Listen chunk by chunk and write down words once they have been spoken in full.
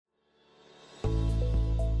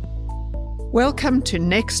Welcome to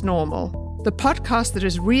Next Normal, the podcast that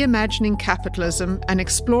is reimagining capitalism and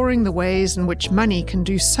exploring the ways in which money can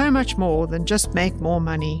do so much more than just make more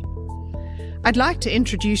money. I'd like to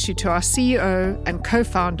introduce you to our CEO and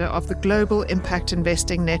co-founder of the Global Impact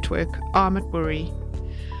Investing Network, Amit Buri.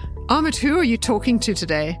 Amit, who are you talking to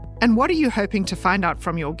today, and what are you hoping to find out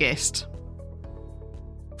from your guest?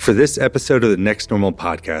 For this episode of the Next Normal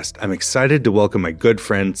podcast, I'm excited to welcome my good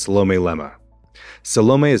friend Salome Lema.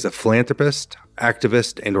 Salome is a philanthropist,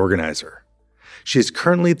 activist, and organizer. She is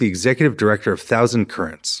currently the executive director of Thousand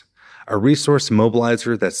Currents, a resource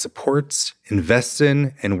mobilizer that supports, invests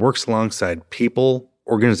in, and works alongside people,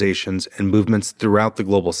 organizations, and movements throughout the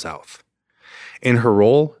Global South. In her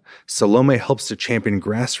role, Salome helps to champion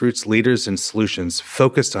grassroots leaders and solutions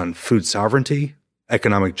focused on food sovereignty,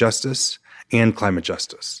 economic justice, and climate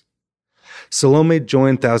justice. Salome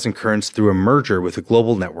joined Thousand Currents through a merger with a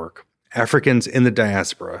global network, Africans in the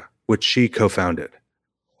Diaspora, which she co-founded.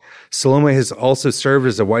 Salome has also served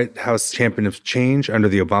as a White House champion of change under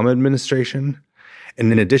the Obama administration.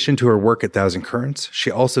 And in addition to her work at Thousand Currents,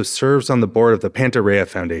 she also serves on the board of the Pantareya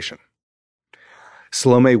Foundation.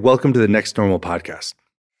 Salome, welcome to the Next Normal podcast.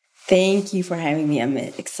 Thank you for having me. I'm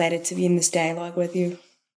excited to be in this dialogue with you.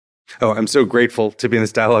 Oh, I'm so grateful to be in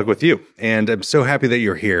this dialogue with you. And I'm so happy that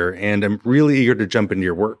you're here. And I'm really eager to jump into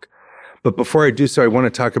your work. But before I do so, I want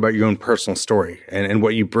to talk about your own personal story and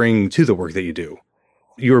what you bring to the work that you do.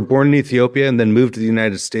 You were born in Ethiopia and then moved to the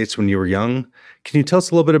United States when you were young. Can you tell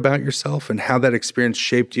us a little bit about yourself and how that experience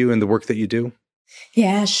shaped you and the work that you do?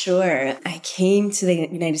 Yeah, sure. I came to the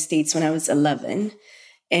United States when I was 11.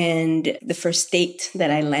 And the first state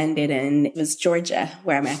that I landed in was Georgia,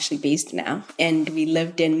 where I'm actually based now. And we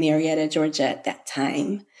lived in Marietta, Georgia at that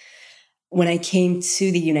time. When I came to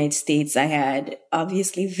the United States, I had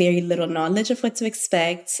obviously very little knowledge of what to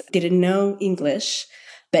expect, didn't know English,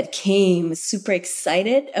 but came super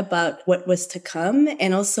excited about what was to come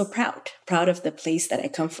and also proud of the place that I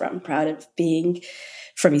come from, proud of being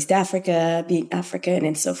from East Africa, being African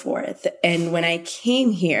and so forth. And when I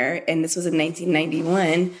came here, and this was in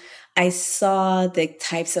 1991, I saw the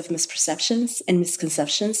types of misperceptions and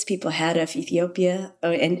misconceptions people had of Ethiopia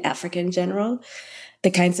and Africa in general. The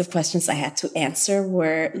kinds of questions I had to answer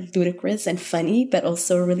were ludicrous and funny, but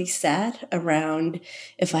also really sad around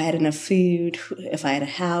if I had enough food, if I had a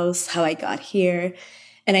house, how I got here.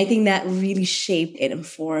 And I think that really shaped and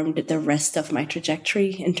informed the rest of my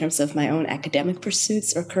trajectory in terms of my own academic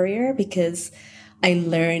pursuits or career, because I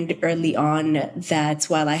learned early on that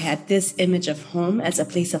while I had this image of home as a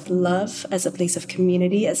place of love, as a place of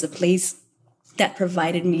community, as a place that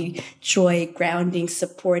provided me joy, grounding,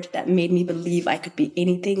 support, that made me believe I could be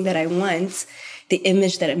anything that I want, the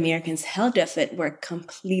image that Americans held of it were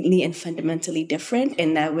completely and fundamentally different.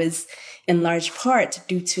 And that was in large part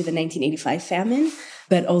due to the 1985 famine,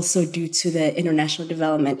 but also due to the international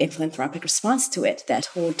development and philanthropic response to it that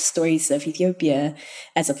told stories of Ethiopia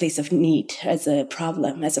as a place of need, as a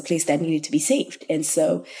problem, as a place that needed to be saved. And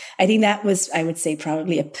so I think that was, I would say,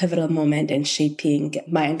 probably a pivotal moment in shaping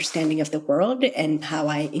my understanding of the world and how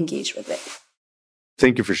I engage with it.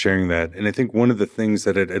 Thank you for sharing that. And I think one of the things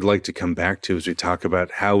that I'd like to come back to as we talk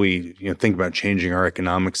about how we think about changing our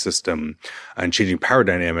economic system and changing power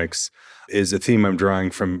dynamics is a theme I'm drawing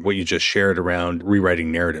from what you just shared around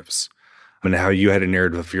rewriting narratives and how you had a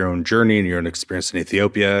narrative of your own journey and your own experience in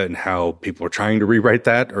Ethiopia and how people were trying to rewrite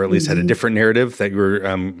that, or at least had a different narrative that you were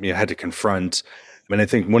had to confront. And I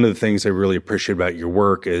think one of the things I really appreciate about your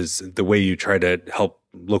work is the way you try to help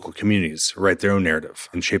local communities write their own narrative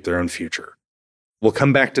and shape their own future. We'll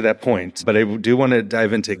come back to that point, but I do want to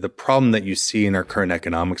dive into the problem that you see in our current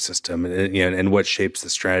economic system and what shapes the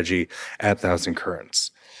strategy at Thousand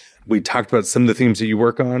Currents. We talked about some of the themes that you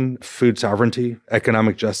work on: food sovereignty,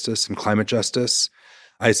 economic justice, and climate justice.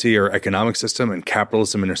 I see our economic system and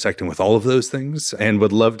capitalism intersecting with all of those things, and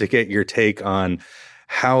would love to get your take on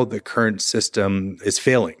how the current system is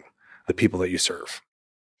failing the people that you serve.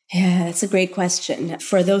 Yeah, that's a great question.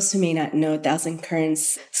 For those who may not know, Thousand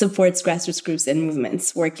Currents supports grassroots groups and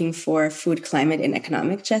movements working for food, climate, and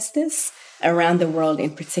economic justice around the world,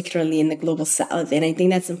 and particularly in the Global South. And I think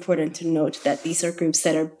that's important to note that these are groups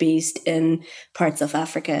that are based in parts of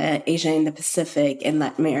Africa, Asia, and the Pacific, and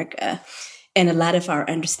Latin America. And a lot of our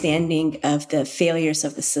understanding of the failures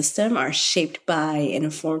of the system are shaped by and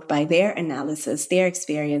informed by their analysis, their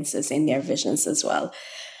experiences, and their visions as well.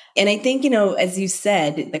 And I think, as you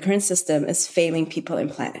said, the current system is failing people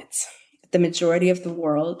and planets. The majority of the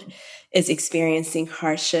world is experiencing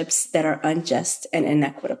hardships that are unjust and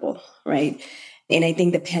inequitable, right? And I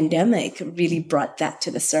think the pandemic really brought that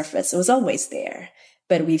to the surface. It was always there,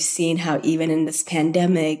 But we've seen how even in this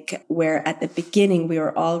pandemic, where at the beginning we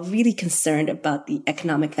were all really concerned about the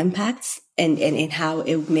economic impacts and how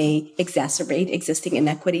it may exacerbate existing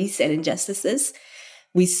inequities and injustices,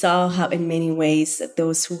 we saw how in many ways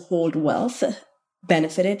those who hold wealth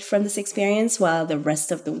benefited from this experience while the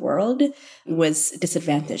rest of the world was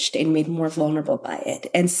disadvantaged and made more vulnerable by it.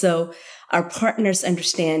 And so our partners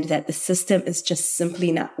understand that the system is just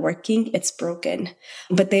simply not working. It's broken.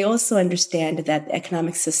 But they also understand that the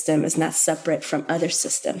economic system is not separate from other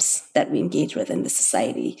systems that we engage with in the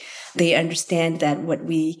society. They understand that what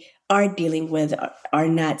we are dealing with are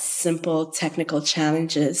not simple technical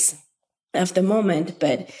challenges of the moment,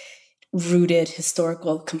 but rooted,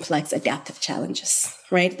 historical, complex, adaptive challenges,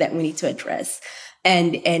 right, that we need to address.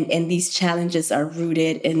 And these challenges are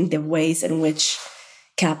rooted in the ways in which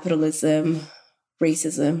capitalism,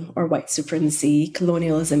 racism, or white supremacy,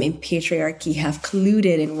 colonialism, and patriarchy have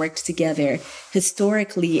colluded and worked together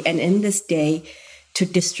historically and in this day to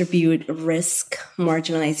distribute risk,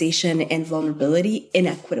 marginalization, and vulnerability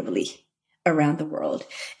inequitably around the world.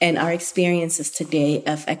 And our experiences today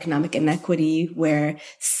of economic inequity, where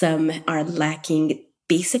some are lacking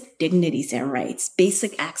basic dignities and rights,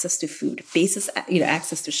 basic access to food, basic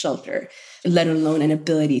access to shelter, let alone an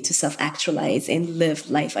ability to self-actualize and live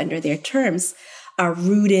life under their terms, are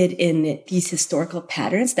rooted in these historical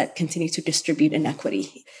patterns that continue to distribute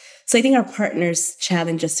inequity. So I think our partners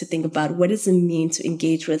challenge us to think about what does it mean to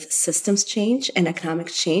engage with systems change and economic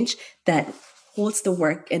change that holds the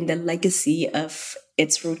work and the legacy of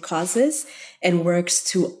its root causes and works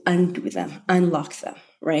to undo them, unlock them,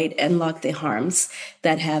 right? Unlock the harms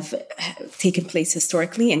that have taken place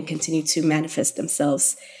historically and continue to manifest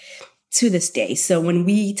themselves to this day. So when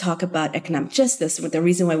we talk about economic justice, the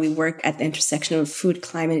reason why we work at the intersection of food,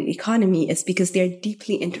 climate, and economy is because they're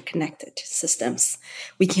deeply interconnected systems.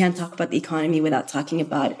 We can't talk about the economy without talking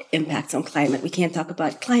about impacts on climate. We can't talk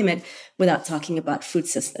about climate without talking about food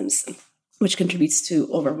systems, which contributes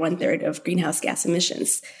to over 1/3 of greenhouse gas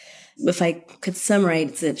emissions. If I could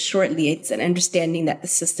summarize it shortly, it's an understanding that the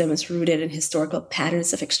system is rooted in historical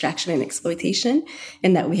patterns of extraction and exploitation,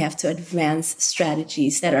 and that we have to advance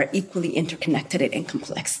strategies that are equally interconnected and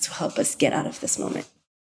complex to help us get out of this moment.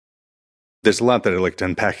 There's a lot that I'd like to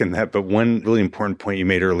unpack in that, but one really important point you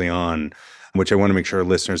made early on, which I want to make sure our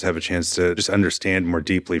listeners have a chance to just understand more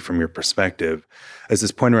deeply from your perspective, is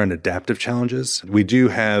this point around adaptive challenges. We do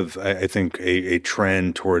have, I think, a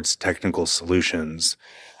trend towards technical solutions.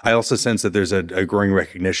 I also sense that there's a growing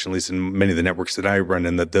recognition, at least in many of the networks that I run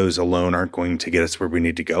in, that those alone aren't going to get us where we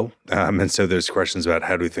need to go. And so there's questions about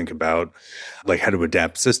how do we think about how to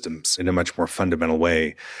adapt systems in a much more fundamental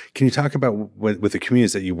way. Can you talk about with the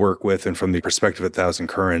communities that you work with and from the perspective of Thousand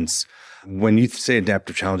Currents, when you say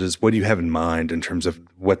adaptive challenges, what do you have in mind in terms of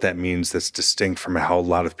what that means that's distinct from how a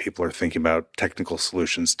lot of people are thinking about technical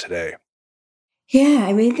solutions today? Yeah,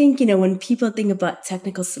 I mean, I think, when people think about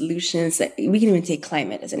technical solutions, we can even take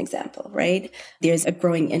climate as an example, right? There's a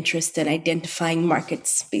growing interest in identifying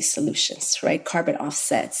market-based solutions, right? Carbon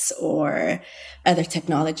offsets or other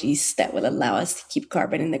technologies that will allow us to keep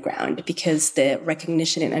carbon in the ground, because the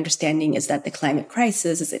recognition and understanding is that the climate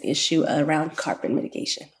crisis is an issue around carbon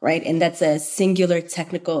mitigation, right? And that's a singular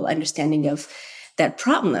technical understanding of that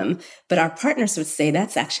problem. But our partners would say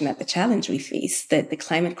that's actually not the challenge we face, that the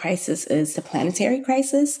climate crisis is a planetary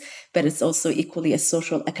crisis, but it's also equally a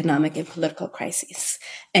social, economic, and political crisis.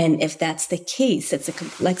 And if that's the case, it's a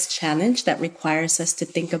complex challenge that requires us to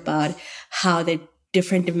think about how the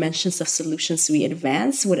different dimensions of solutions we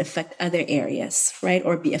advance would affect other areas, right?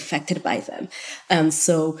 Or be affected by them.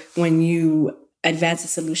 So when you advance a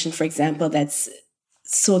solution, for example, that's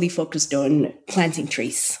solely focused on planting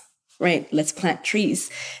trees, right? Let's plant trees.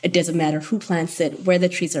 It doesn't matter who plants it, where the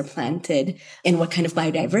trees are planted, and what kind of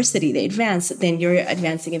biodiversity they advance. Then you're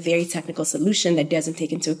advancing a very technical solution that doesn't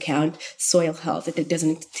take into account soil health, that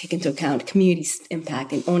doesn't take into account community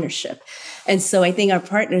impact and ownership. And so I think our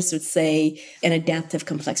partners would say an adaptive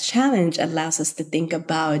complex challenge allows us to think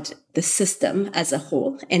about the system as a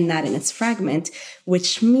whole and not in its fragment,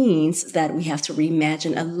 which means that we have to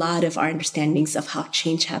reimagine a lot of our understandings of how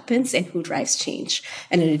change happens and who drives change.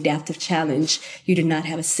 And an adaptive challenge, you do not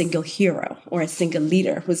have a single hero or a single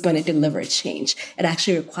leader who's going to deliver change. It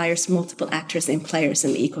actually requires multiple actors and players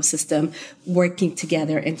in the ecosystem working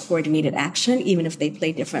together in coordinated action, even if they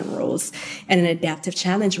play different roles. And an adaptive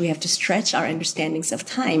challenge, we have to stretch our understandings of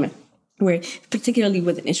time, where particularly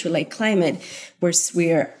with an issue like climate, where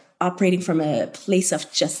we're operating from a place of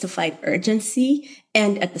justified urgency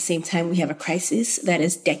And at the same time, we have a crisis that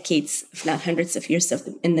is decades, if not hundreds of years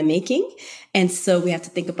in the making. And so we have to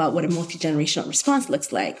think about what a multi-generational response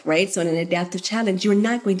looks like, right? So in an adaptive challenge, you're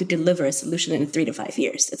not going to deliver a solution in 3 to 5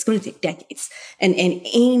 years. It's going to take decades. And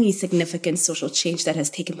any significant social change that has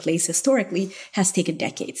taken place historically has taken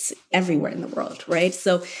decades everywhere in the world, right?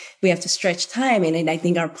 So we have to stretch time. And I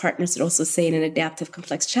think our partners would also say in an adaptive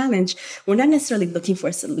complex challenge, we're not necessarily looking for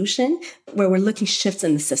a solution, where we're looking shifts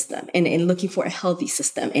in the system and looking for a healthy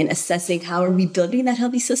system and assessing how are we building that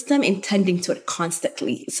healthy system and tending to it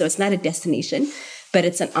constantly. So it's not a destination, but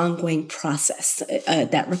it's an ongoing process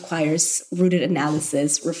that requires rooted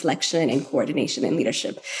analysis, reflection, and coordination and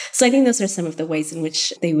leadership. So I think those are some of the ways in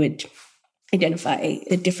which they would identify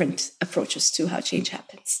the different approaches to how change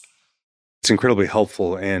happens. It's incredibly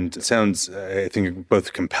helpful, and it sounds, I think,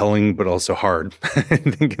 both compelling but also hard. I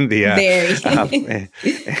think Very.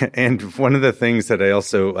 And one of the things that I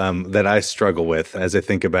also that I struggle with as I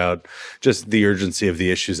think about just the urgency of the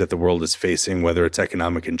issues that the world is facing, whether it's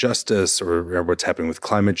economic injustice or what's happening with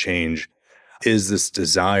climate change, is this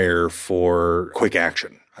desire for quick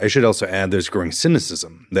action. I should also add there's growing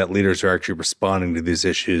cynicism that leaders are actually responding to these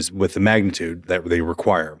issues with the magnitude that they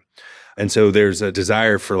require. And so there's a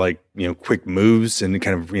desire for quick moves and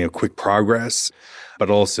kind of, quick progress. But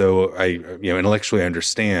also I intellectually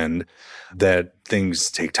understand that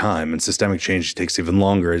things take time and systemic change takes even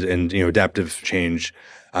longer and, adaptive change.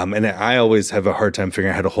 And I always have a hard time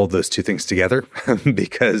figuring out how to hold those two things together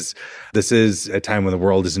because this is a time when the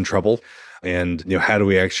world is in trouble. And, how do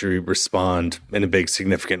we actually respond in a big,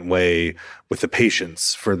 significant way with the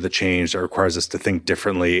patience for the change that requires us to think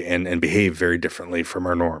differently and behave very differently from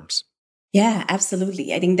our norms? Yeah,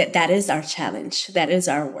 absolutely. I think that is our challenge. That is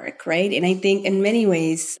our work, right? And I think in many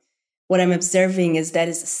ways, what I'm observing is that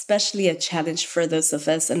is especially a challenge for those of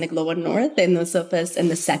us in the global north and those of us in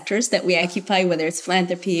the sectors that we occupy, whether it's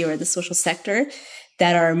philanthropy or the social sector,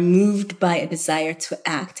 that are moved by a desire to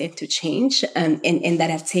act and to change and that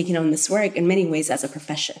have taken on this work in many ways as a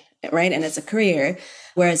profession, right? And as a career,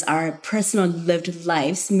 whereas our personal lived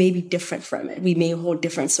lives may be different from it. We may hold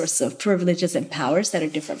different sorts of privileges and powers that are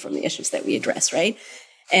different from the issues that we address, right?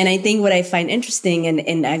 And I think what I find interesting,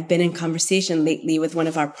 and I've been in conversation lately with one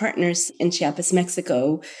of our partners in Chiapas,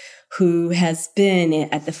 Mexico, who has been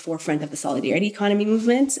at the forefront of the solidarity economy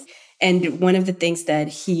movement. And one of the things that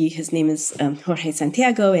his name is Jorge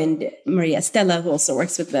Santiago and Maria Estela, who also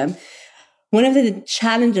works with them, one of the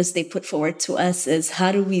challenges they put forward to us is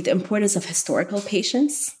the importance of historical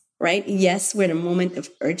patience, right? Yes, we're in a moment of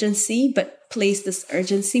urgency, but place this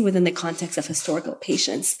urgency within the context of historical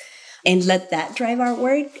patience and let that drive our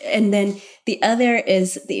work. And then the other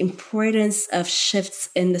is the importance of shifts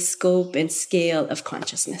in the scope and scale of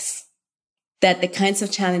consciousness. That the kinds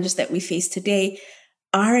of challenges that we face today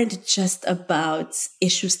aren't just about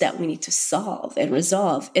issues that we need to solve and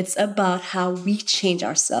resolve. It's about how we change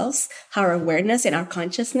ourselves, our awareness and our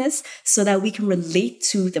consciousness, so that we can relate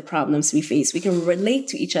to the problems we face. We can relate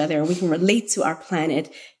to each other. We can relate to our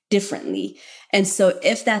planet differently. And so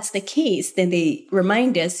if that's the case, then they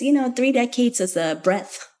remind us, 3 decades is a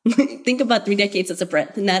breath. Think about 3 decades as a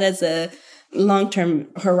breath, not as a long-term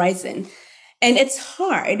horizon. And it's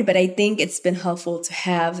hard, but I think it's been helpful to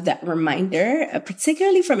have that reminder,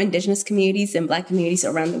 particularly from Indigenous communities and Black communities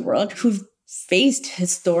around the world who've faced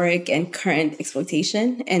historic and current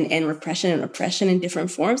exploitation and repression and oppression in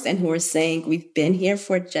different forms, and who are saying we've been here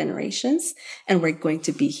for generations and we're going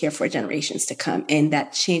to be here for generations to come. And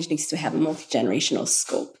that change needs to have a multi-generational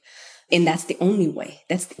scope. And that's the only way.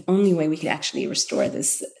 That's the only way we could actually restore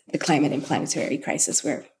the climate and planetary crisis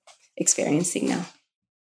we're experiencing now.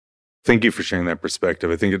 Thank you for sharing that perspective.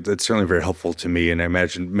 I think it's certainly very helpful to me. And I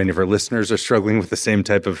imagine many of our listeners are struggling with the same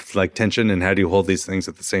type of tension and how do you hold these things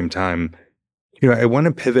at the same time? I want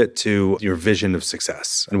to pivot to your vision of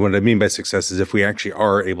success. And what I mean by success is if we actually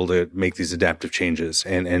are able to make these adaptive changes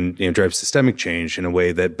and drive systemic change in a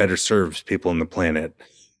way that better serves people on the planet.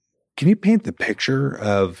 Can you paint the picture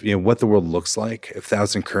of what the world looks like if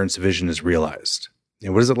Thousand Currents vision is realized?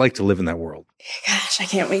 What is it like to live in that world? Gosh, I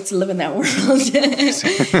can't wait to live in that world.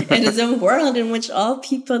 It is a world in which all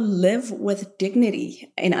people live with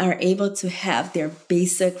dignity and are able to have their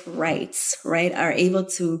basic rights, right? Are able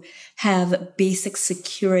to have basic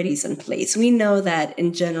securities in place. We know that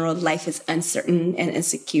in general, life is uncertain and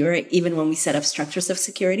insecure, even when we set up structures of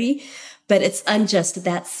security. But it's unjust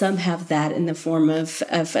that some have that in the form of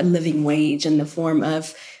a living wage, in the form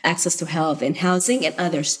of access to health and housing, and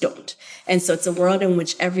others don't. And so it's a world in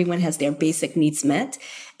which everyone has their basic needs met.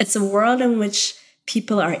 It's a world in which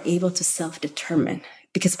people are able to self-determine.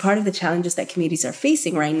 Because part of the challenges that communities are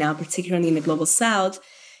facing right now, particularly in the global South,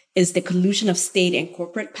 is the collusion of state and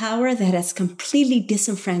corporate power that has completely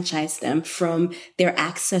disenfranchised them from their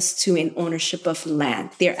access to and ownership of land,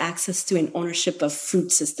 their access to and ownership of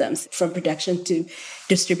food systems, from production to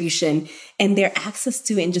distribution, and their access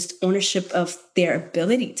to and just ownership of their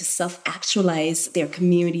ability to self-actualize their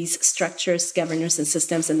communities, structures, governance, and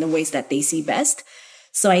systems in the ways that they see best.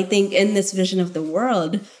 So I think in this vision of the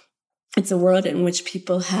world, it's a world in which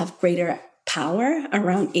people have greater power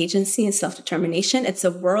around agency and self-determination. It's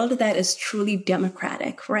a world that is truly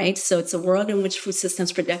democratic, right? So it's a world in which food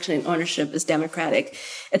systems production and ownership is democratic.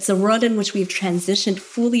 It's a world in which we've transitioned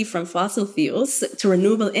fully from fossil fuels to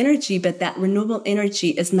renewable energy, but that renewable energy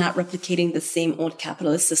is not replicating the same old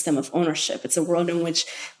capitalist system of ownership. It's a world in which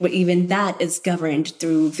even that is governed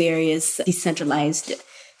through various decentralized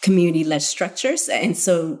community-led structures. And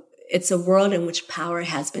so it's a world in which power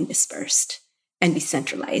has been dispersed and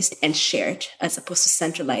decentralized and shared, as opposed to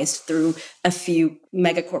centralized through a few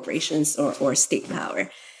mega corporations or state power.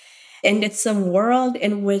 And it's a world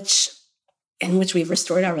in which we've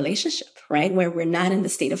restored our relationship, right? Where we're not in the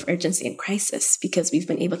state of urgency and crisis because we've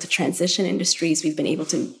been able to transition industries. We've been able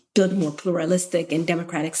to build more pluralistic and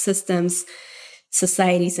democratic systems,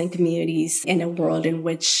 societies and communities in a world in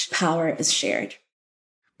which power is shared.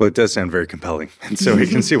 Well, it does sound very compelling. And so we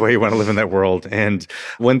can see why you want to live in that world. And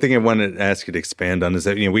one thing I wanted to ask you to expand on is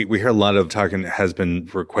that, we hear a lot of talk, and has been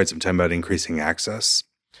for quite some time, about increasing access.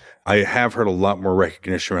 I have heard a lot more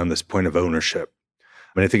recognition around this point of ownership.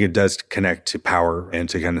 And I think it does connect to power and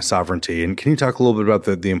to kind of sovereignty. And can you talk a little bit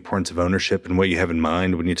about the importance of ownership and what you have in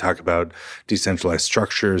mind when you talk about decentralized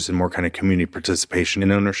structures and more kind of community participation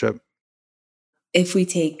in ownership? If we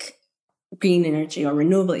take green energy or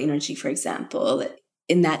renewable energy, for example,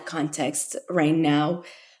 in that context, right now,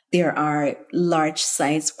 there are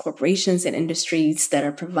large-sized corporations and industries that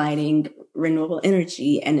are providing renewable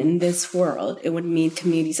energy. And in this world, it would mean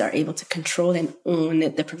communities are able to control and own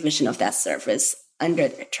the provision of that service under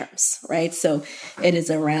their terms, right? So it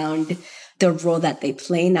is around the role that they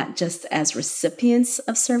play, not just as recipients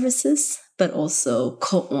of services, but also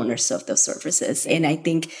co-owners of those services. And I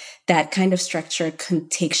think that kind of structure can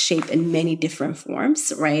take shape in many different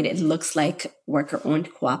forms, right? It looks like worker-owned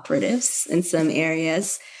cooperatives in some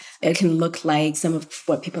areas. It can look like some of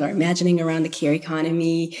what people are imagining around the care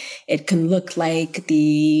economy. It can look like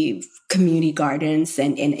the community gardens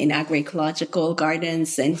and agroecological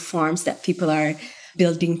gardens and farms that people are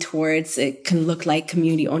building towards. It can look like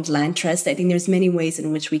community-owned land trusts. I think there's many ways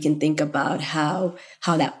in which we can think about how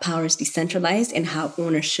that power is decentralized and how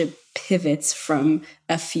ownership pivots from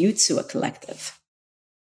a few to a collective.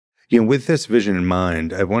 With this vision in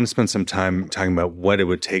mind, I want to spend some time talking about what it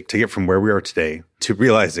would take to get from where we are today to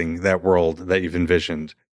realizing that world that you've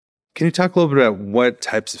envisioned. Can you talk a little bit about what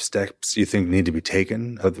types of steps you think need to be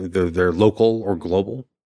taken, whether they're local or global?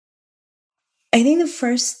 I think the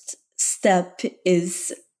first step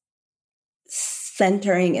is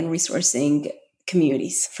centering and resourcing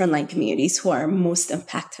communities, frontline communities who are most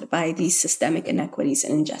impacted by these systemic inequities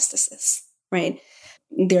and injustices, right?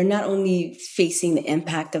 They're not only facing the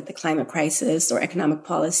impact of the climate crisis or economic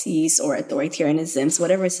policies or authoritarianisms,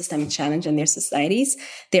 whatever systemic challenge in their societies,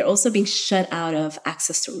 they're also being shut out of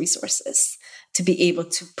access to resources to be able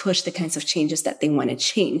to push the kinds of changes that they want to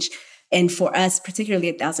change. And for us, particularly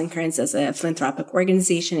at Thousand Currents as a philanthropic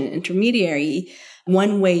organization and intermediary,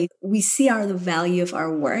 one way we see the value of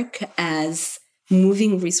our work as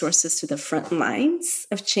moving resources to the front lines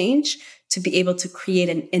of change to be able to create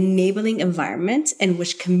an enabling environment in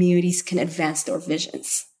which communities can advance their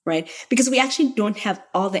visions, right? Because we actually don't have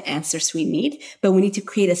all the answers we need, but we need to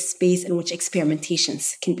create a space in which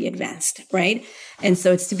experimentations can be advanced, right? And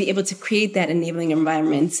so it's to be able to create that enabling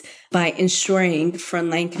environment by ensuring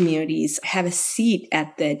frontline communities have a seat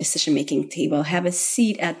at the decision-making table, have a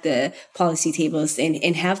seat at the policy tables,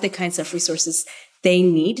 and have the kinds of resources they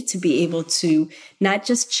need to be able to not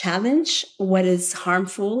just challenge what is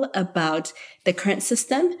harmful about the current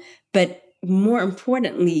system, but more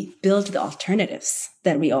importantly, build the alternatives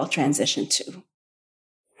that we all transition to.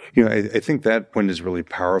 I think that point is really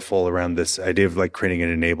powerful around this idea of creating an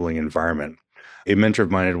enabling environment. A mentor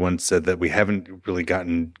of mine had once said that we haven't really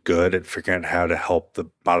gotten good at figuring out how to help the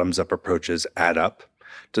bottoms-up approaches add up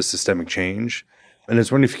to systemic change. And I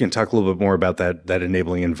was wondering if you can talk a little bit more about that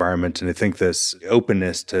enabling environment. And I think this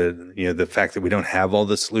openness to the fact that we don't have all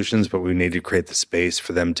the solutions, but we need to create the space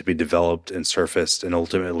for them to be developed and surfaced and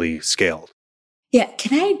ultimately scaled. Yeah,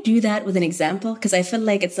 can I do that with an example? Because I feel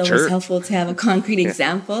like it's always helpful to have a concrete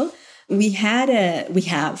example. We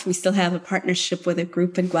still have a partnership with a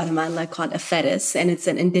group in Guatemala called AFEDIS, and it's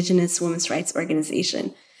an indigenous women's rights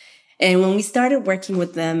organization. And when we started working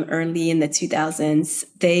with them early in the 2000s,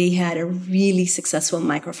 they had a really successful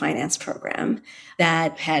microfinance program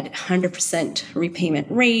that had 100% repayment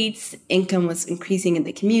rates. Income was increasing in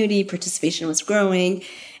the community. Participation was growing.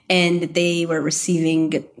 And they were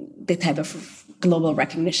receiving the type of global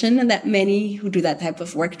recognition that many who do that type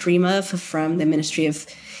of work dream of, from the Ministry of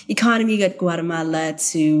Economy at Guatemala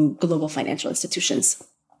to global financial institutions.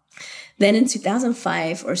 Then in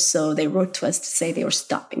 2005 or so, they wrote to us to say they were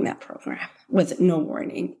stopping that program with no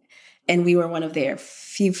warning. And we were one of their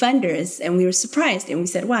few funders, and we were surprised. And we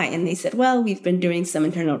said, why? And they said, well, we've been doing some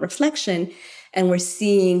internal reflection, and we're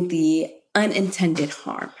seeing the unintended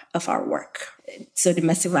harm of our work. So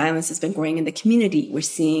domestic violence has been growing in the community. We're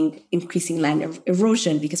seeing increasing land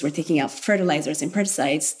erosion because we're taking out fertilizers and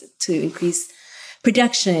pesticides to increase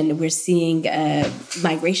production. We're seeing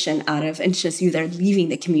migration out of indigenous youth that are leaving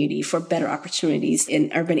the community for better opportunities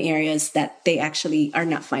in urban areas that they actually are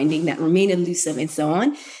not finding, that remain elusive, and so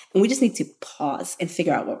on. And we just need to pause and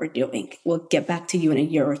figure out what we're doing. We'll get back to you in a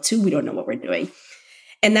year or two. We don't know what we're doing.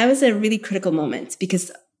 And that was a really critical moment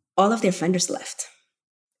because all of their funders left.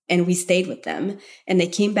 And we stayed with them. And they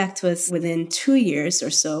came back to us within 2 years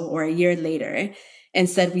or so, or a year later, and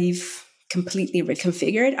said, we've completely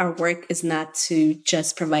reconfigured. Our work is not to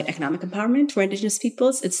just provide economic empowerment for Indigenous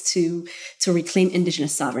peoples. It's to reclaim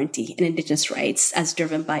Indigenous sovereignty and Indigenous rights as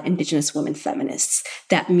driven by Indigenous women feminists.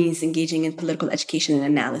 That means engaging in political education and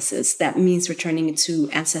analysis. That means returning to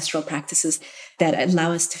ancestral practices that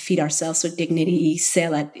allow us to feed ourselves with dignity,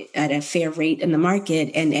 sell at a fair rate in the market,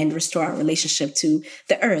 and restore our relationship to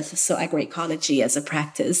the earth. So agroecology as a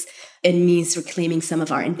practice. It means reclaiming some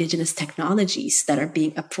of our indigenous technologies that are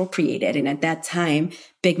being appropriated. And at that time,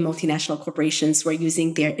 big multinational corporations were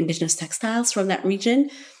using their indigenous textiles from that region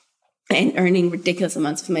and earning ridiculous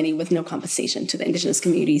amounts of money with no compensation to the indigenous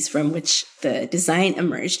communities from which the design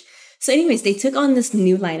emerged. So anyways, they took on this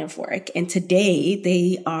new line of work. And today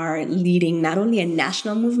they are leading not only a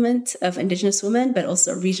national movement of Indigenous women, but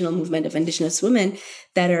also a regional movement of Indigenous women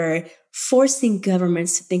that are forcing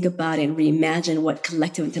governments to think about and reimagine what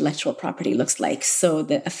collective intellectual property looks like. So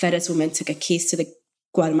the Aferes women took a case to the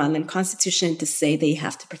Guatemalan Constitution to say they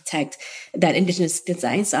have to protect that Indigenous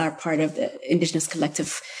designs are part of the Indigenous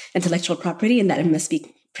collective intellectual property and that it must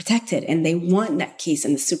be protected. And they won that case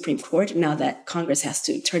in the Supreme Court now that Congress has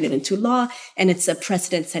to turn it into law. And it's a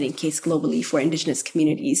precedent-setting case globally for Indigenous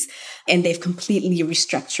communities. And they've completely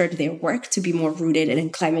restructured their work to be more rooted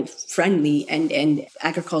in climate-friendly and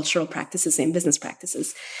agricultural practices and business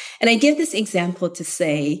practices. And I give this example to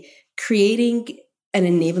say creating an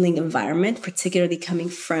enabling environment, particularly coming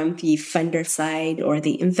from the funder side or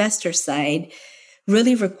the investor side,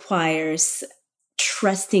 really requires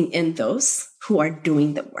trusting in those who are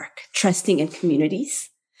doing the work, trusting in communities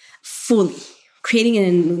fully. Creating an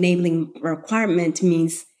enabling requirement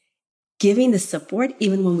means giving the support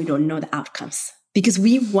even when we don't know the outcomes, because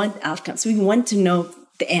we want outcomes. We want to know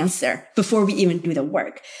the answer before we even do the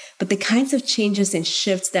work. But the kinds of changes and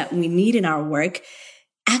shifts that we need in our work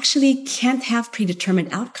actually can't have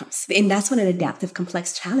predetermined outcomes. And that's what an adaptive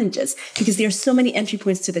complex challenge is, because there are so many entry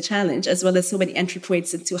points to the challenge, as well as so many entry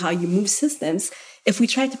points into how you move systems. If we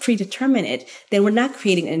try to predetermine it, then we're not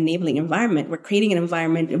creating an enabling environment. We're creating an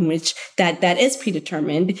environment in which that is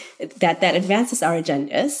predetermined, that advances our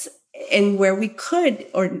agendas, and where we could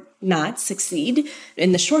or not succeed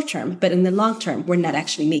in the short term, but in the long term, we're not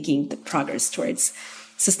actually making the progress towards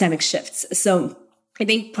systemic shifts. So I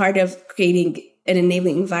think part of creating an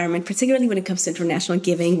enabling environment, particularly when it comes to international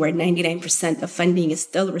giving, where 99% of funding is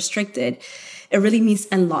still restricted, it really means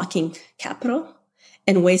unlocking capital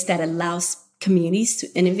in ways that allows communities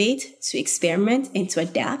to innovate, to experiment, and to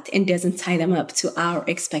adapt, and doesn't tie them up to our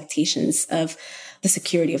expectations of the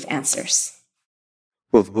security of answers.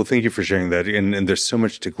 Well, thank you for sharing that. And there's so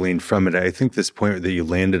much to glean from it. I think this point that you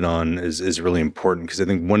landed on is really important, because I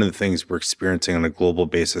think one of the things we're experiencing on a global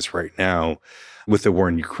basis right now with the war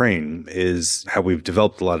in Ukraine is how we've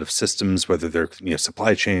developed a lot of systems, whether they're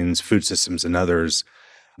supply chains, food systems, and others,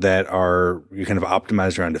 that are kind of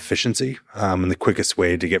optimized around efficiency and the quickest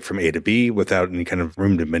way to get from A to B without any kind of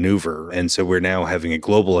room to maneuver. And so we're now having a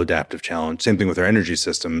global adaptive challenge. Same thing with our energy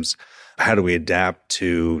systems. How do we adapt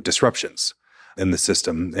to disruptions in the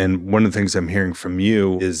system? And one of the things I'm hearing from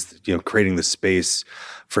you is, creating the space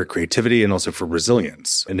for creativity and also for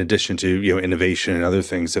resilience, in addition to, innovation and other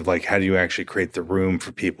things of like, how do you actually create the room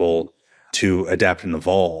for people to adapt and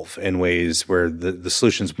evolve in ways where the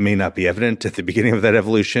solutions may not be evident at the beginning of that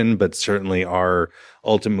evolution, but certainly are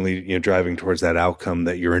ultimately, driving towards that outcome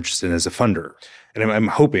that you're interested in as a funder. And I'm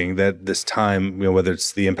hoping that this time, whether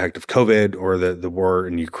it's the impact of COVID or the war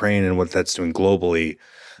in Ukraine and what that's doing globally,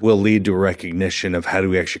 will lead to a recognition of how do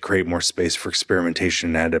we actually create more space for experimentation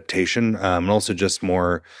and adaptation, and also just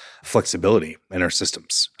more flexibility in our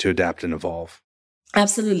systems to adapt and evolve.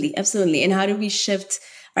 Absolutely, absolutely. And how do we shift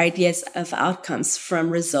our ideas of outcomes from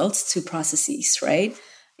results to processes, right?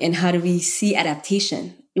 And how do we see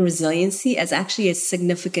adaptation and resiliency as actually a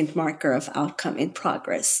significant marker of outcome in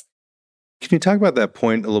progress? Can you talk about that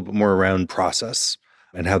point a little bit more around process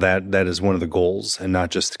and how that is one of the goals and not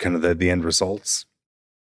just kind of the end results?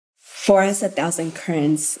 For us at Thousand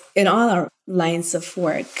Currents, in all our lines of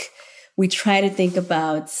work, we try to think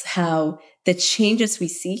about how the changes we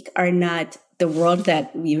seek are not the world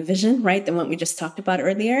that we envision, right? The one we just talked about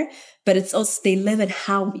earlier, but it's also they live in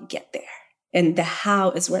how we get there. And the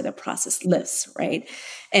how is where the process lives, right?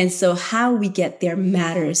 And so how we get there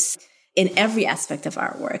matters in every aspect of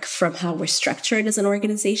our work, from how we're structured as an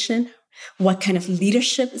organization, what kind of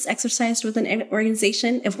leadership is exercised within an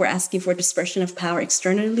organization. If we're asking for dispersion of power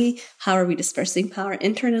externally, how are we dispersing power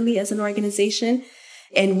internally as an organization?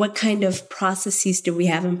 And what kind of processes do we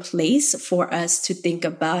have in place for us to think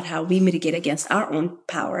about how we mitigate against our own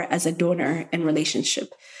power as a donor in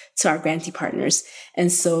relationship to our grantee partners?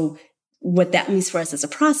 And so what that means for us as a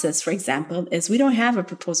process, for example, is we don't have a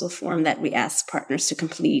proposal form that we ask partners to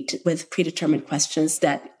complete with predetermined questions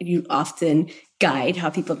that you often guide how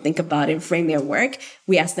people think about and frame their work.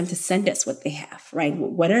 We ask them to send us what they have, right?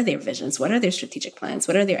 What are their visions? What are their strategic plans?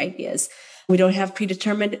 What are their ideas? We don't have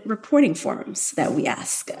predetermined reporting forms that we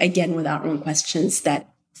ask, again, with our own questions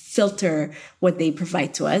that filter what they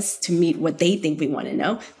provide to us to meet what they think we want to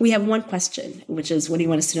know. We have one question, which is, what do you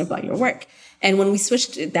want us to know about your work? And when we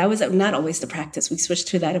switched, that was not always the practice. We switched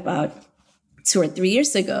to that about 2 or 3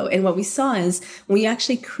 years ago. And what we saw is we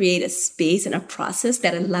actually create a space and a process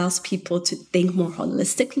that allows people to think more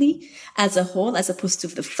holistically as a whole, as opposed to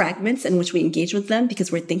the fragments in which we engage with them,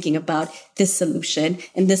 because we're thinking about this solution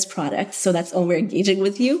and this product. So that's all we're engaging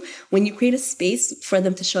with you. When you create a space for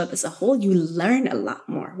them to show up as a whole, you learn a lot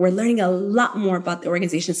more. We're learning a lot more about the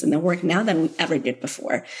organizations and their work now than we ever did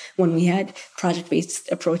before when we had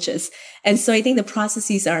project-based approaches. And so I think the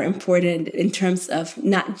processes are important in terms of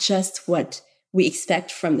not just what we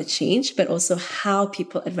expect from the change, but also how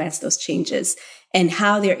people advance those changes and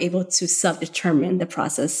how they're able to self-determine the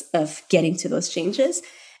process of getting to those changes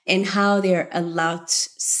and how they're allowed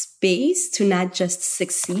space to not just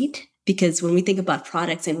succeed. Because when we think about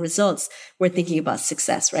products and results, we're thinking about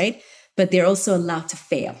success, right? But they're also allowed to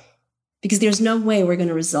fail, because there's no way we're going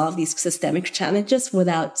to resolve these systemic challenges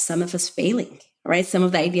without some of us failing, right? Some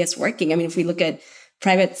of the ideas working. I mean, if we look at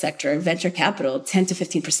private sector, venture capital, 10 to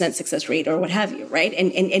 15% success rate or what have you, right?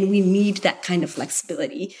 And we need that kind of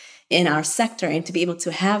flexibility in our sector. And to be able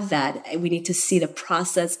to have that, we need to see the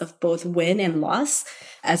process of both win and loss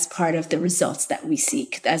as part of the results that we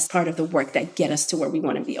seek, as part of the work that get us to where we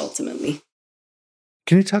want to be ultimately.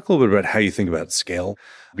 Can you talk a little bit about how you think about scale?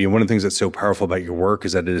 One of the things that's so powerful about your work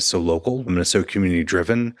is that it is so local and it's so community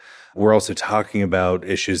driven. We're also talking about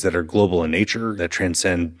issues that are global in nature, that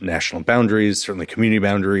transcend national boundaries, certainly community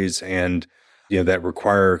boundaries, and that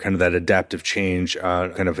require kind of that adaptive change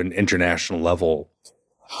on kind of an international level.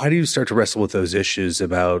 How do you start to wrestle with those issues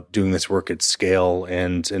about doing this work at scale,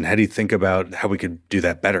 and how do you think about how we could do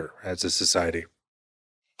that better as a society?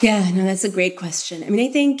 Yeah, no, that's a great question. I mean,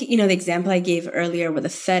 I think, the example I gave earlier with the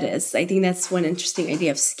FedEx, I think that's one interesting idea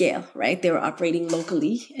of scale, right? They were operating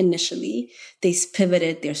locally initially. They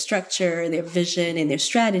pivoted their structure, their vision, and their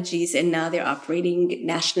strategies, and now they're operating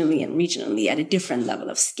nationally and regionally at a different level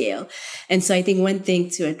of scale. And so I think one thing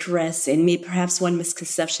to address, and maybe perhaps one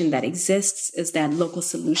misconception that exists, is that local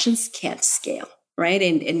solutions can't scale, right?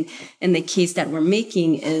 And the case that we're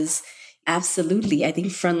making is, absolutely, I think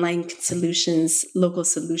frontline solutions, local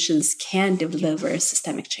solutions can deliver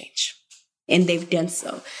systemic change. And they've done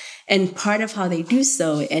so. And part of how they do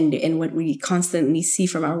so, and what we constantly see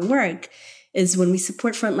from our work, is when we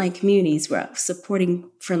support frontline communities, we're supporting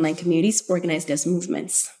frontline communities organized as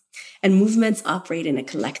movements. And movements operate in a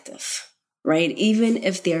collective, right? Even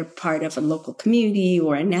if they're part of a local community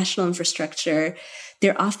or a national infrastructure,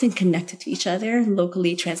 they're often connected to each other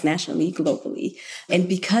locally, transnationally, globally. And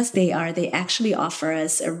because they actually offer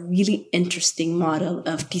us a really interesting model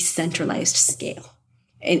of decentralized scale.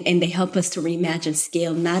 And they help us to reimagine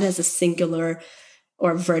scale not as a singular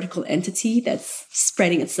or vertical entity that's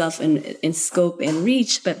spreading itself in scope and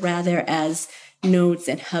reach, but rather as nodes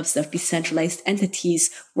and hubs of decentralized entities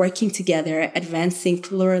working together, advancing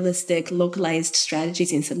pluralistic, localized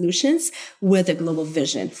strategies and solutions with a global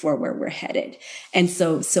vision for where we're headed. And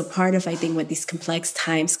so part of, I think, what these complex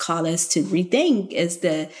times call us to rethink is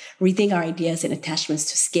rethink our ideas and attachments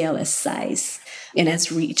to scale as size. and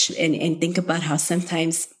as reach, and think about how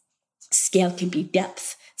sometimes scale can be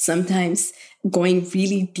depth. Sometimes going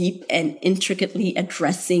really deep and intricately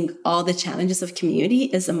addressing all the challenges of community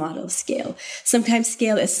is a model of scale. Sometimes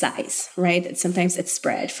scale is size, right? Sometimes it's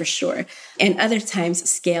spread for sure. And other times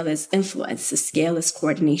scale is influence. Scale is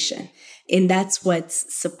coordination. And that's what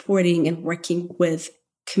supporting and working with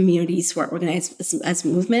communities who are organized as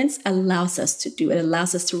movements allows us to do. It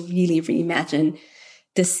allows us to really reimagine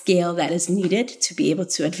the scale that is needed to be able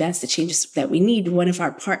to advance the changes that we need. One of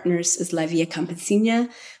our partners is La Via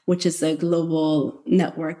Campesina, which is a global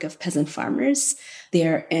network of peasant farmers.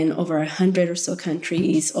 They're in over 100 or so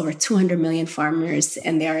countries, over 200 million farmers,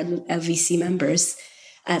 and they are LVC members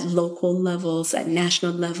at local levels, at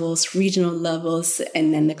national levels, regional levels,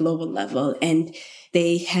 and then the global level. And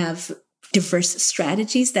they have diverse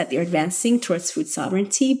strategies that they're advancing towards food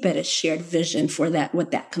sovereignty, but a shared vision for that,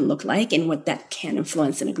 what that can look like and what that can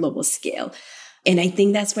influence in a global scale. And I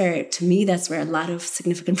think that's where, to me, that's where a lot of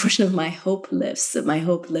significant portion of my hope lives. My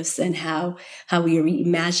hope lives in how we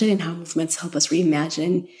reimagine and how movements help us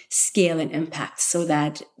reimagine scale and impact, so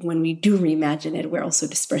that when we do reimagine it, we're also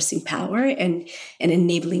dispersing power and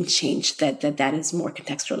enabling change that is more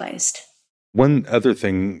contextualized. One other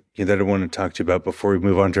thing that I want to talk to you about before we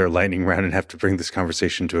move on to our lightning round and have to bring this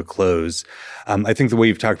conversation to a close, I think the way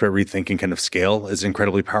you've talked about rethinking kind of scale is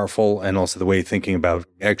incredibly powerful, and also the way you're thinking about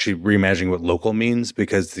actually reimagining what local means,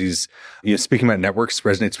 because these, speaking about networks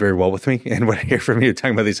resonates very well with me. And what I hear from you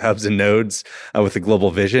talking about these hubs and nodes with the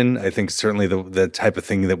global vision, I think certainly the type of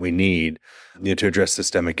thing that we need to address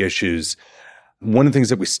systemic issues. One of the things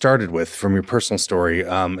that we started with from your personal story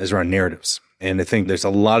is around narratives. And I think there's a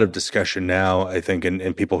lot of discussion now, I think,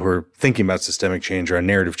 in people who are thinking about systemic change around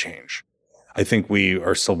narrative change. I think we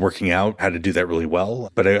are still working out how to do that really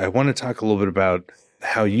well. But I want to talk a little bit about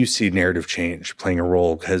how you see narrative change playing a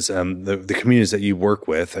role, because the communities that you work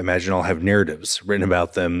with, I imagine, all have narratives written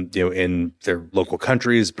about them, in their local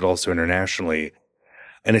countries, but also internationally.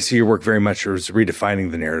 And I see your work very much as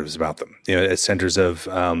redefining the narratives about them, as centers of,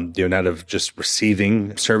 not of just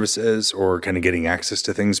receiving services or kind of getting access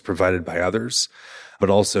to things provided by others,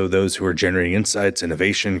 but also those who are generating insights,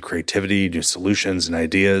 innovation, creativity, new solutions and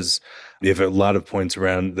ideas. You have a lot of points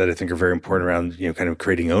around that I think are very important around, kind of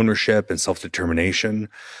creating ownership and self-determination,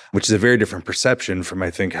 which is a very different perception from,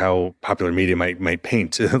 I think, how popular media might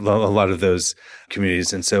paint a lot of those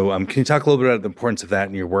communities. And so can you talk a little bit about the importance of that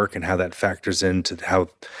in your work and how that factors into how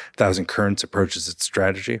Thousand Currents approaches its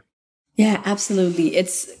strategy? Yeah, absolutely.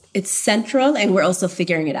 It's central, and we're also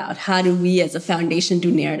figuring it out. How do we as a foundation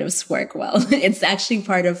do narratives work well? It's actually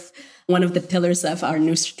part of one of the pillars of our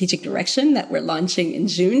new strategic direction that we're launching in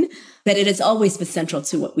June. But it has always been central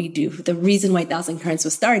to what we do. The reason why Thousand Currents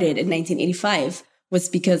was started in 1985 was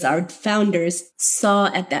because our founders saw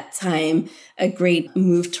at that time a great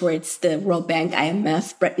move towards the World Bank,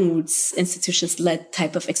 IMF, Bretton Woods institutions-led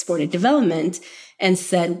type of exported development, and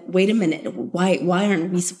said, wait a minute, why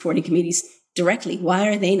aren't we supporting communities directly? Why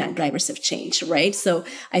are they not drivers of change, right? So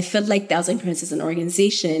I feel like Thousand Currents is an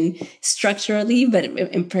organization structurally,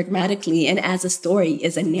 but pragmatically, and as a story,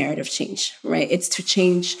 is a narrative change, right? It's to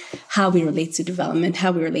change how we relate to development,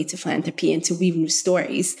 how we relate to philanthropy, and to weave new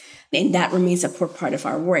stories. And that remains a core part of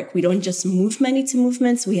our work. We don't just move money to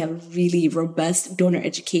movements. We have really robust donor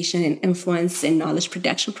education and influence and knowledge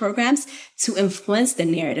production programs to influence the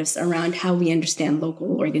narratives around how we understand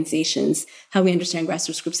local organizations, how we understand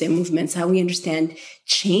grassroots groups and movements, how we understand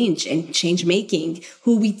change and change making,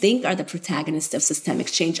 who we think are the protagonists of systemic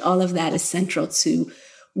change. All of that is central to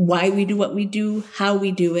why we do what we do, how we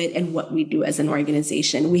do it, and what we do as an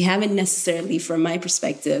organization. We haven't necessarily, from my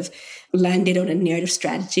perspective, landed on a narrative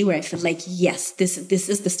strategy where I feel like, yes, this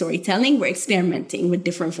is the storytelling. We're experimenting with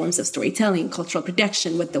different forms of storytelling, cultural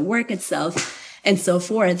production, with the work itself, and so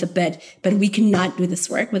forth. But we cannot do this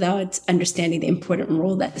work without understanding the important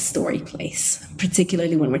role that the story plays,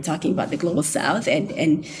 particularly when we're talking about the Global South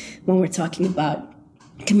and when we're talking about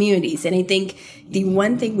communities. And I think the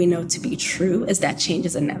one thing we know to be true is that change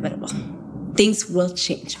is inevitable. Things will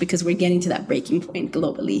change because we're getting to that breaking point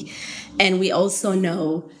globally. And we also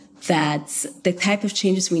know that the type of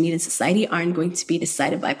changes we need in society aren't going to be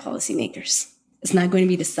decided by policymakers. It's not going to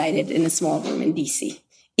be decided in a small room in DC.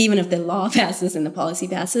 Even if the law passes and the policy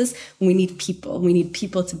passes, we need people. We need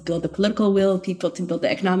people to build the political will, people to build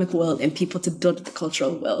the economic will, and people to build the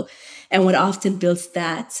cultural will. And what often builds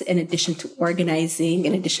that, in addition to organizing,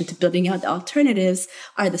 in addition to building out the alternatives,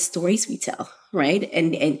 are the stories we tell, right?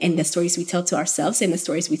 And the stories we tell to ourselves and the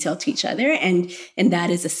stories we tell to each other. And that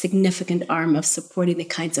is a significant arm of supporting the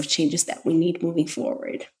kinds of changes that we need moving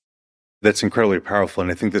forward. That's incredibly powerful.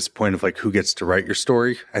 And I think this point of like who gets to write your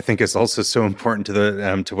story, I think is also so important to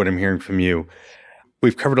the to what I'm hearing from you.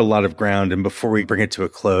 We've covered a lot of ground. And before we bring it to a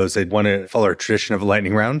close, I'd want to follow our tradition of a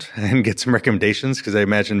lightning round and get some recommendations, because I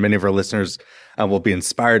imagine many of our listeners will be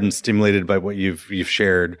inspired and stimulated by what you've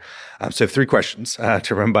shared. So I have 3 questions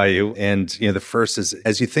to run by you. And the first is,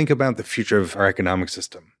 as you think about the future of our economic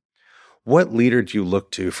system, what leader do you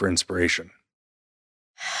look to for inspiration?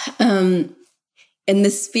 In the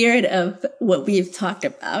spirit of what we've talked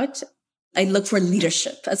about, I look for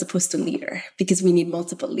leadership as opposed to leader, because we need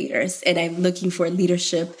multiple leaders. And I'm looking for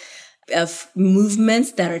leadership of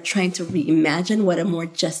movements that are trying to reimagine what a more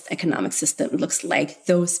just economic system looks like.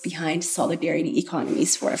 Those behind solidarity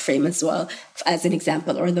economies, for a frame as well, as an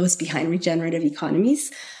example, or those behind regenerative economies.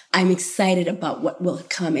 I'm excited about what will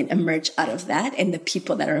come and emerge out of that, and the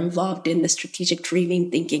people that are involved in the strategic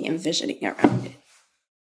dreaming, thinking, and visioning around it.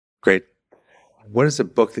 Great. What is a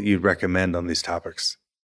book that you'd recommend on these topics?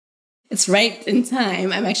 It's right in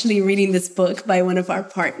time. I'm actually reading this book by one of our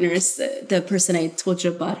partners, the person I told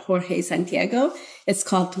you about, Jorge Santiago. It's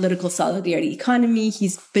called Political Solidarity Economy.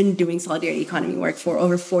 He's been doing solidarity economy work for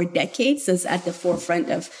over 4 decades, so it's at the forefront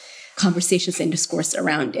of conversations and discourse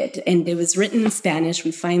around it. And it was written in Spanish.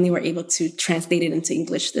 We finally were able to translate it into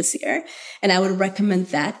English this year. And I would recommend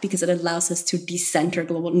that because it allows us to decenter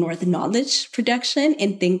global North knowledge production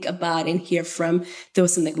and think about and hear from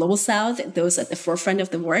those in the global South, those at the forefront of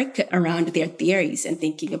the work around their theories and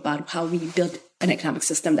thinking about how we build an economic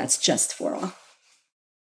system that's just for all.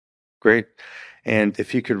 Great. And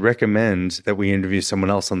if you could recommend that we interview someone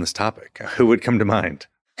else on this topic, who would come to mind?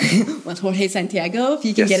 Well, Jorge Santiago, if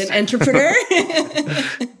you can get an entrepreneur.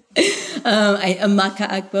 Amaka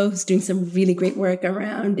Agbo, who's doing some really great work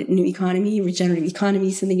around new economy, regenerative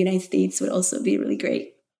economies in the United States, would also be really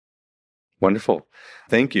great. Wonderful.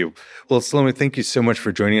 Thank you. Well, Salome, thank you so much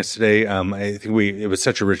for joining us today. I think it was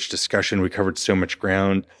such a rich discussion. We covered so much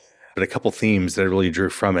ground, but a couple themes that I really drew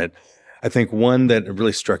from it. I think one that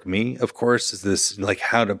really struck me, of course, is this, like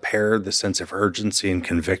how to pair the sense of urgency and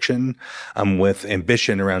conviction with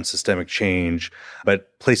ambition around systemic change,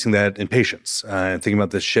 but placing that in patience and thinking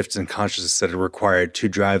about the shifts in consciousness that are required to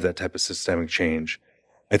drive that type of systemic change.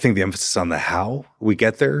 I think the emphasis on the how we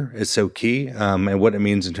get there is so key, and what it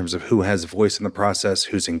means in terms of who has a voice in the process,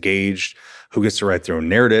 who's engaged, who gets to write their own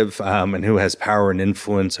narrative, and who has power and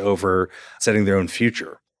influence over setting their own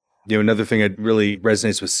future. Another thing that really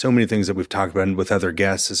resonates with so many things that we've talked about with other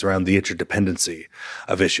guests is around the interdependency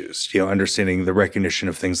of issues, understanding the recognition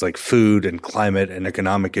of things like food and climate and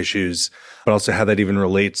economic issues, but also how that even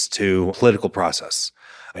relates to political process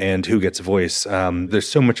and who gets a voice. There's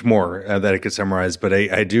so much more that I could summarize, but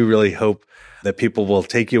I do really hope that people will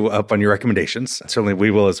take you up on your recommendations. Certainly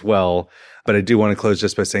we will as well. But I do want to close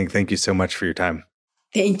just by saying thank you so much for your time.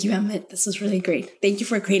 Thank you, Emmett. This was really great. Thank you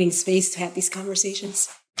for creating space to have these conversations.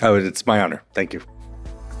 Oh, it's my honor. Thank you.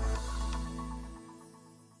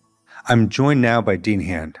 I'm joined now by Dean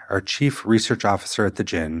Hand, our Chief Research Officer at the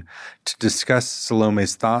GIN, to discuss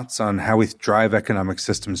Salome's thoughts on how we drive economic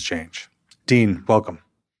systems change. Dean, welcome.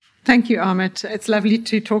 Thank you, Amit. It's lovely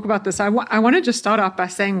to talk about this. I want to just start off by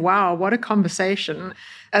saying, wow, what a conversation.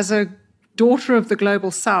 As a daughter of the Global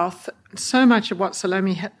South, so much of what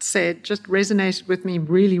Salome had said just resonated with me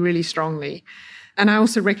really, really strongly. And I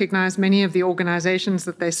also recognize many of the organizations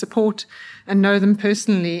that they support and know them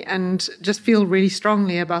personally and just feel really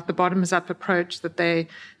strongly about the bottoms-up approach that they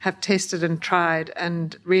have tested and tried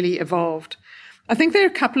and really evolved. I think there are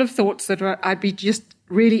a couple of thoughts that I'd be just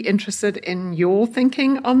really interested in your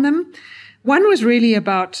thinking on them. One was really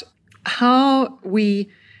about how we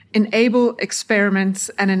enable experiments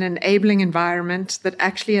and an enabling environment that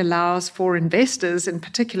actually allows for investors in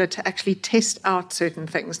particular to actually test out certain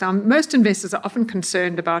things. Now, most investors are often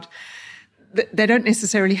concerned about they don't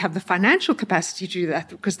necessarily have the financial capacity to do that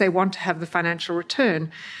because they want to have the financial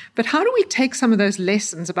return. But how do we take some of those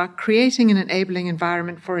lessons about creating an enabling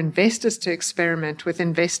environment for investors to experiment with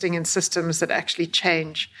investing in systems that actually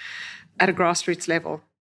change at a grassroots level?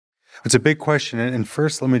 It's a big question. And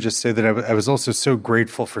first, let me just say that I was also so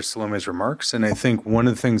grateful for Salome's remarks. And I think one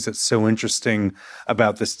of the things that's so interesting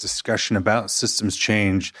about this discussion about systems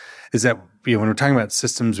change is that when we're talking about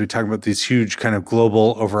systems, we talk about these huge kind of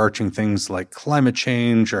global overarching things like climate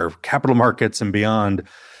change or capital markets and beyond.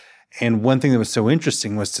 And one thing that was so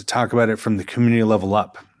interesting was to talk about it from the community level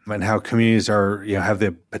up and how communities are, have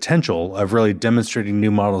the potential of really demonstrating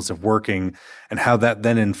new models of working and how that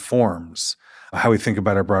then informs how we think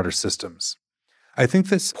about our broader systems. I think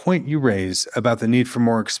this point you raise about the need for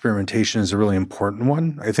more experimentation is a really important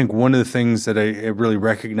one. I think one of the things that I really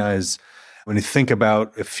recognize when you think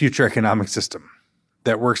about a future economic system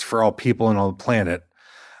that works for all people and all the planet,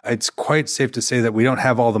 it's quite safe to say that we don't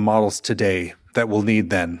have all the models today that we'll need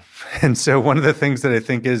then. And so one of the things that I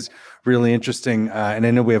think is really interesting, and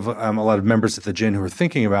I know we have a lot of members at the GIN who are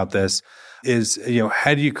thinking about this, is,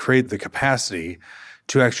 how do you create the capacity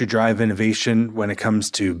to actually drive innovation when it comes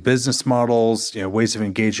to business models, ways of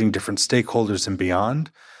engaging different stakeholders and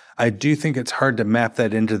beyond? I do think it's hard to map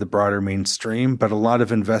that into the broader mainstream, but a lot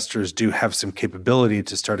of investors do have some capability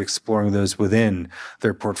to start exploring those within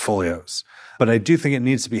their portfolios. But I do think it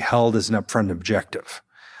needs to be held as an upfront objective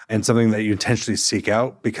and something that you intentionally seek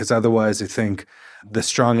out, because otherwise I think the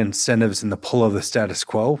strong incentives and the pull of the status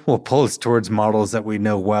quo will pull us towards models that we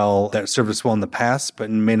know well, that served us well in the past,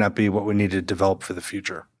 but may not be what we need to develop for the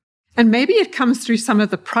future. And maybe it comes through some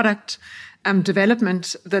of the product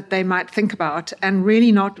development that they might think about, and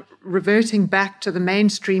really not reverting back to the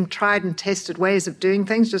mainstream tried and tested ways of doing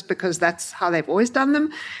things just because that's how they've always done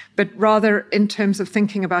them, but rather in terms of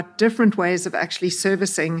thinking about different ways of actually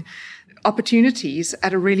servicing opportunities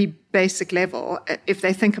at a really basic level if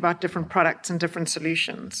they think about different products and different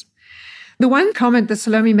solutions. The one comment that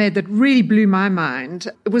Salome made that really blew my mind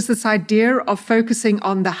was this idea of focusing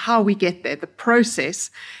on the how we get there, the process,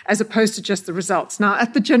 as opposed to just the results. Now,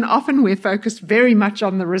 at the GIN, often we're focused very much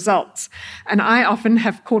on the results. And I often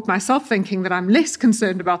have caught myself thinking that I'm less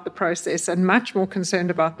concerned about the process and much more concerned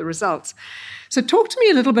about the results. So talk to me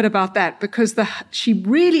a little bit about that, because she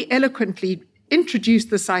really eloquently introduced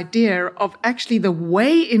this idea of actually the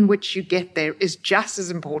way in which you get there is just as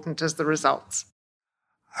important as the results.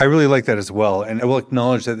 I really like that as well. And I will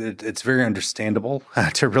acknowledge that it's very understandable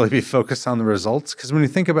to really be focused on the results. Because when you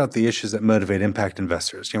think about the issues that motivate impact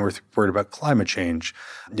investors, we're worried about climate change,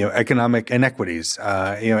 economic inequities,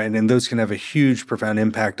 and those can have a huge, profound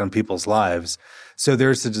impact on people's lives. So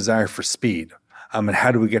there's the desire for speed. And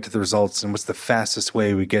how do we get to the results, and what's the fastest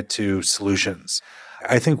way we get to solutions?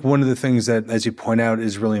 I think one of the things that, as you point out,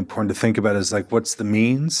 is really important to think about is what's the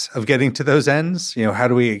means of getting to those ends? How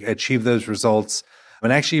do we achieve those results?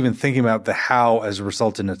 And actually even thinking about the how as a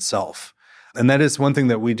result in itself. And that is one thing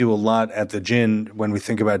that we do a lot at the GIN when we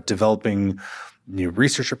think about developing new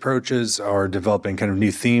research approaches or developing kind of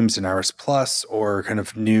new themes in Iris Plus or kind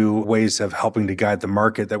of new ways of helping to guide the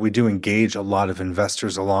market, that we do engage a lot of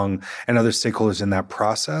investors along and other stakeholders in that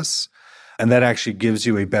process. And that actually gives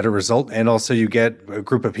you a better result. And also you get a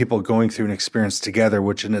group of people going through an experience together,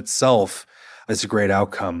 which in itself is a great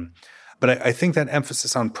outcome. But I think that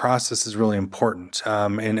emphasis on process is really important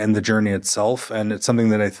in the journey itself. And it's something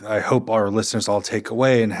that I hope our listeners all take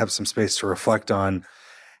away and have some space to reflect on.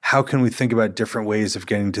 How can we think about different ways of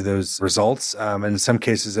getting to those results? And in some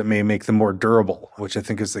cases, it may make them more durable, which I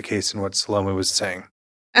think is the case in what Salome was saying.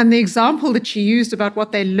 And the example that she used about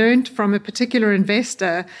what they learned from a particular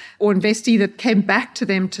investor or investee that came back to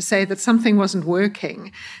them to say that something wasn't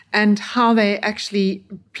working, and how they actually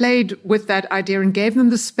played with that idea and gave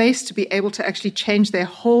them the space to be able to actually change their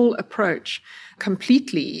whole approach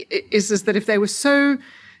completely, is that if they were so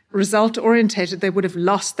result-orientated, they would have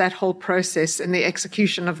lost that whole process in the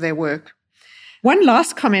execution of their work. One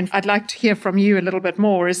last comment I'd like to hear from you a little bit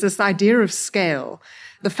more is this idea of scale.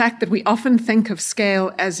 The fact that we often think of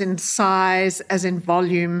scale as in size, as in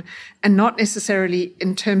volume, and not necessarily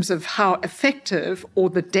in terms of how effective or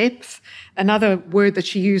the depth. Another word that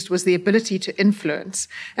she used was the ability to influence.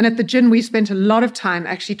 And at the GIN, we spent a lot of time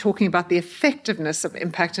actually talking about the effectiveness of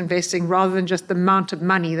impact investing rather than just the amount of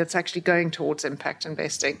money that's actually going towards impact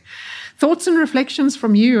investing. Thoughts and reflections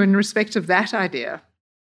from you in respect of that idea?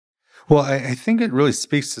 Well, I think it really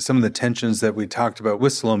speaks to some of the tensions that we talked about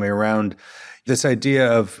with Salome around this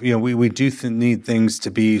idea of, we do need things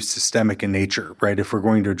to be systemic in nature, right? If we're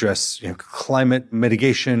going to address climate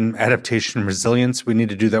mitigation, adaptation, resilience, we need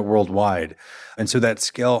to do that worldwide. And so that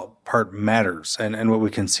scale part matters. And what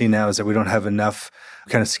we can see now is that we don't have enough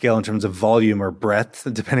kind of scale in terms of volume or breadth,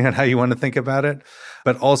 depending on how you want to think about it.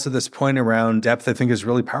 But also this point around depth, I think, is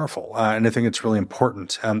really powerful. And I think it's really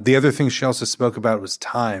important. The other thing she also spoke about was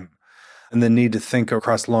time and the need to think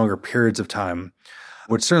across longer periods of time,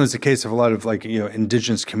 which certainly is the case of a lot of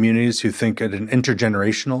indigenous communities who think at an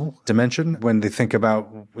intergenerational dimension when they think about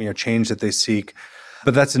change that they seek.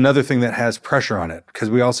 But that's another thing that has pressure on it, because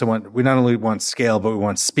we not only want scale, but we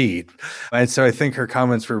want speed. And so I think her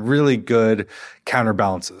comments were really good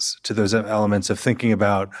counterbalances to those elements of thinking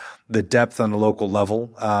about the depth on a local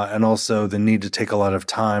level and also the need to take a lot of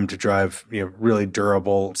time to drive really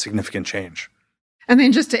durable, significant change. And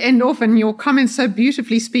then just to end off, and your comments so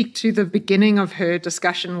beautifully speak to the beginning of her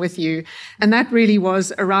discussion with you. And that really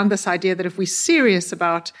was around this idea that if we're serious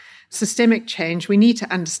about systemic change, we need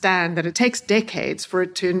to understand that it takes decades for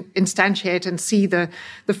it to instantiate and see the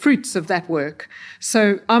fruits of that work.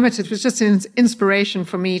 So, Amit, it was just an inspiration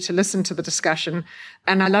for me to listen to the discussion,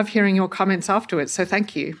 and I love hearing your comments afterwards, so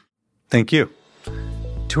thank you. Thank you.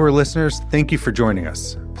 To our listeners, thank you for joining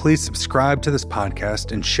us. Please subscribe to this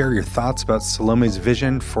podcast and share your thoughts about Salome's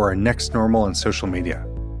vision for our Next Normal on social media.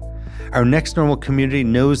 Our Next Normal community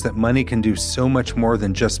knows that money can do so much more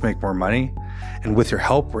than just make more money, and with your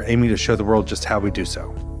help, we're aiming to show the world just how we do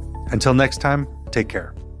so. Until next time, take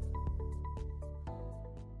care.